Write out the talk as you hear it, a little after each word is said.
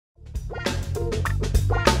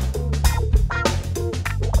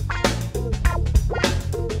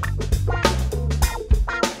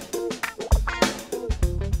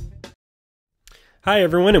Hi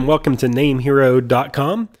everyone and welcome to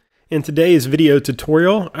NameHero.com. In today's video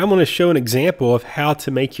tutorial, I want to show an example of how to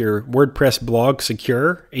make your WordPress blog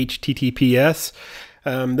secure, HTTPS.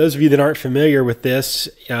 Those of you that aren't familiar with this,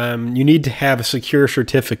 you need to have a secure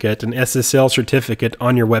certificate, an SSL certificate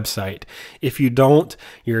on your website. If you don't,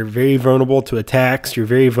 you're very vulnerable to attacks, you're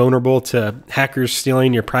very vulnerable to hackers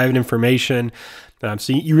stealing your private information.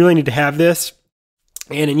 So you really need to have this.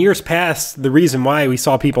 And in years past, the reason why we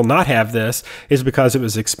saw people not have this is because it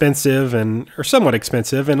was expensive or somewhat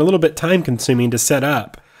expensive and a little bit time consuming to set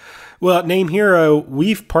up. Well, at NameHero,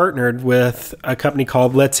 we've partnered with a company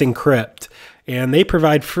called Let's Encrypt, and they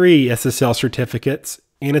provide free SSL certificates,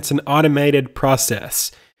 and it's an automated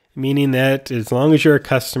process, meaning that as long as you're a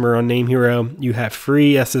customer on NameHero, you have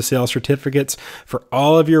free SSL certificates for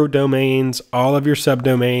all of your domains, all of your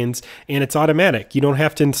subdomains, and it's automatic. You don't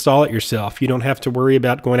have to install it yourself. You don't have to worry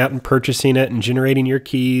about going out and purchasing it and generating your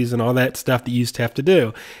keys and all that stuff that you used to have to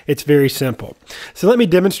do. It's very simple. So let me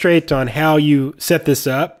demonstrate on how you set this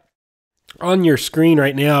up. On your screen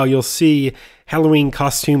right now, you'll see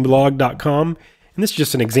HalloweenCostumeBlog.com. And this is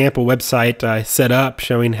just an example website I set up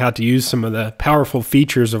showing how to use some of the powerful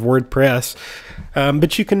features of WordPress.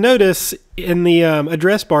 But you can notice in the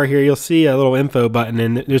address bar here, you'll see a little info button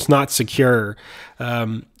and it's not secure.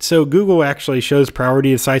 So Google actually shows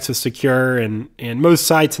priority of sites as secure, and most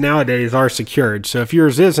sites nowadays are secured. So if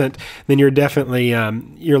yours isn't, then you're definitely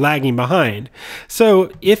you're lagging behind.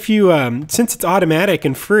 So if you since it's automatic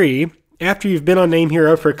and free, after you've been on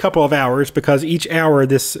NameHero for a couple of hours, because each hour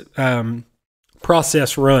this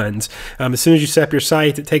process runs. As soon as you set up your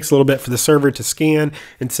site, it takes a little bit for the server to scan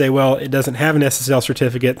and say, well, it doesn't have an SSL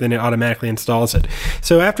certificate, then it automatically installs it.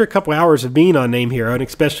 So after a couple hours of being on NameHero, and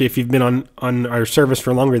especially if you've been on our service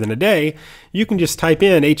for longer than a day, you can just type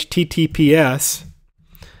in HTTPS :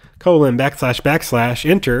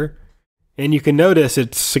 // and you can notice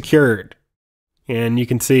it's secured. And you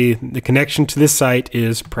can see the connection to this site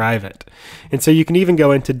is private. And so you can even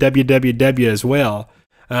go into www as well.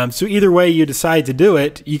 So either way you decide to do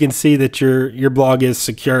it, you can see that your blog is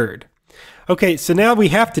secured. Okay, so now we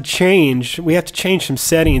have to change some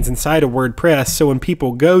settings inside of WordPress so when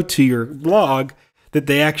people go to your blog that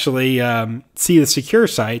they actually see the secure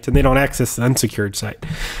site and they don't access the unsecured site.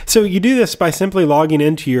 So you do this by simply logging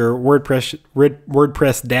into your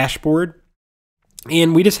WordPress dashboard,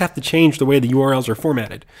 and we just have to change the way the URLs are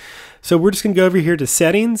formatted. So we're just going to go over here to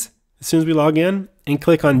Settings as soon as we log in and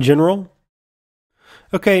click on General.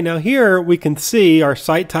 Okay, now here we can see our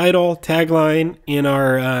site title, tagline, and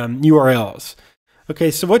our URLs.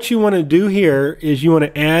 Okay, so what you want to do here is you want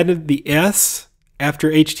to add the S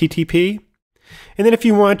after HTTP. And then if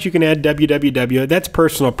you want, you can add www. That's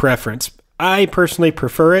personal preference. I personally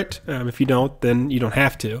prefer it. If you don't, then you don't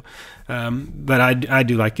have to. But I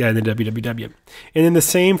do like adding the www. And then the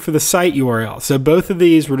same for the site URL. So both of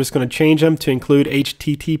these, we're just going to change them to include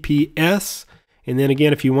HTTPS. And then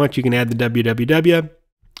again, if you want, you can add the www.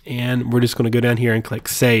 And we're just going to go down here and click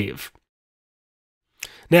Save.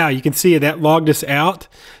 Now you can see that logged us out.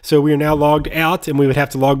 So we are now logged out, and we would have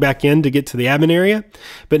to log back in to get to the admin area.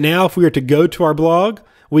 But now if we were to go to our blog,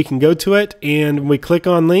 we can go to it, and when we click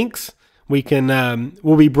on links, we can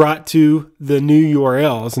we'll be brought to the new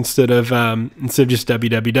URLs instead of just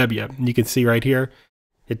www. And you can see right here,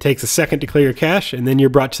 it takes a second to clear your cache, and then you're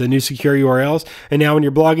brought to the new secure URLs. And now when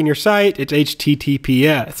you're blogging your site, it's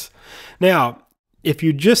HTTPS. Now, if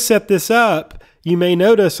you just set this up, you may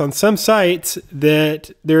notice on some sites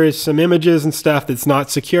that there is some images and stuff that's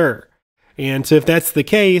not secure. And so if that's the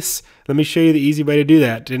case, let me show you the easy way to do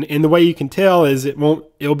that. And the way you can tell is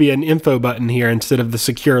it'll be an info button here instead of the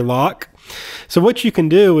secure lock. So what you can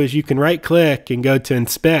do is you can right click and go to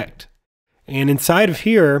inspect. And inside of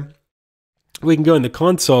here, we can go in the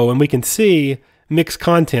console and we can see mixed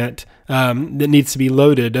content that needs to be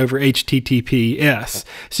loaded over HTTPS.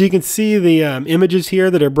 So you can see the images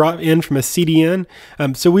here that are brought in from a CDN.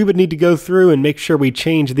 So we would need to go through and make sure we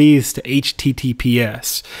change these to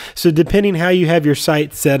HTTPS. So depending how you have your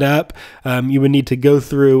site set up, you would need to go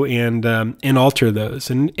through and alter those.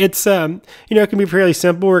 And it's it can be fairly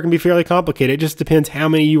simple or it can be fairly complicated. It just depends how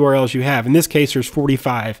many URLs you have. In this case, there's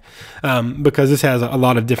 45 because this has a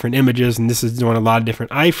lot of different images and this is doing a lot of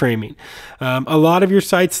different iframing. A lot of your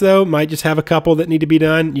sites though might just have a couple that need to be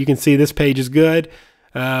done. You can see this page is good.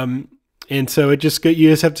 And so you just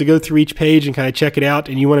have to go through each page and kind of check it out,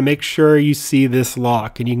 and you want to make sure you see this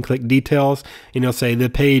lock, and you can click details and it'll say the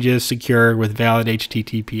page is secure with valid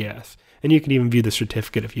HTTPS. And you can even view the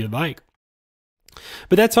certificate if you'd like.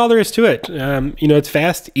 But that's all there is to it. It's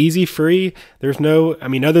fast, easy, free. There's no,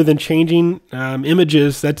 other than changing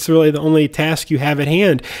images, that's really the only task you have at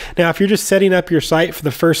hand. Now, if you're just setting up your site for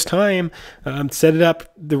the first time, set it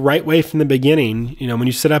up the right way from the beginning. When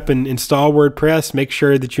you set up and install WordPress, make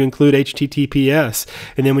sure that you include HTTPS.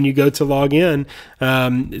 And then when you go to log in,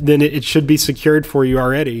 then it should be secured for you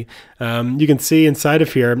already. You can see inside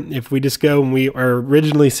of here, if we just go when we are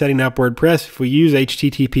originally setting up WordPress, if we use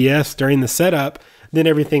HTTPS during the setup, then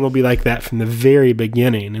everything will be like that from the very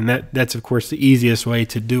beginning. And that's of course, the easiest way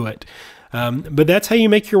to do it. But that's how you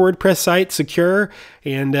make your WordPress site secure.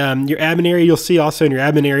 And your admin area, you'll see also in your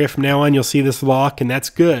admin area from now on, you'll see this lock, and that's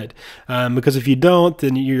good. Because if you don't,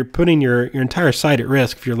 then you're putting your entire site at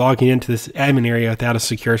risk if you're logging into this admin area without a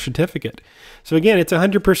secure certificate. So again, it's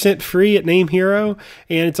 100% free at NameHero,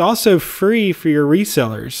 and it's also free for your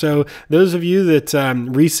resellers. So those of you that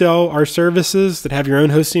resell our services, that have your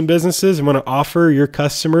own hosting businesses and want to offer your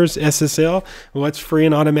customers SSL, well, it's free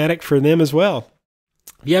and automatic for them as well.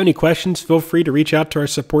 If you have any questions, feel free to reach out to our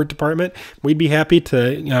support department. We'd be happy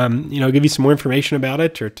to give you some more information about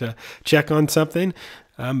it or to check on something.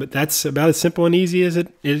 But that's about as simple and easy as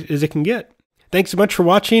it can get. Thanks so much for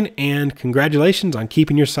watching, and congratulations on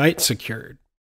keeping your site secured.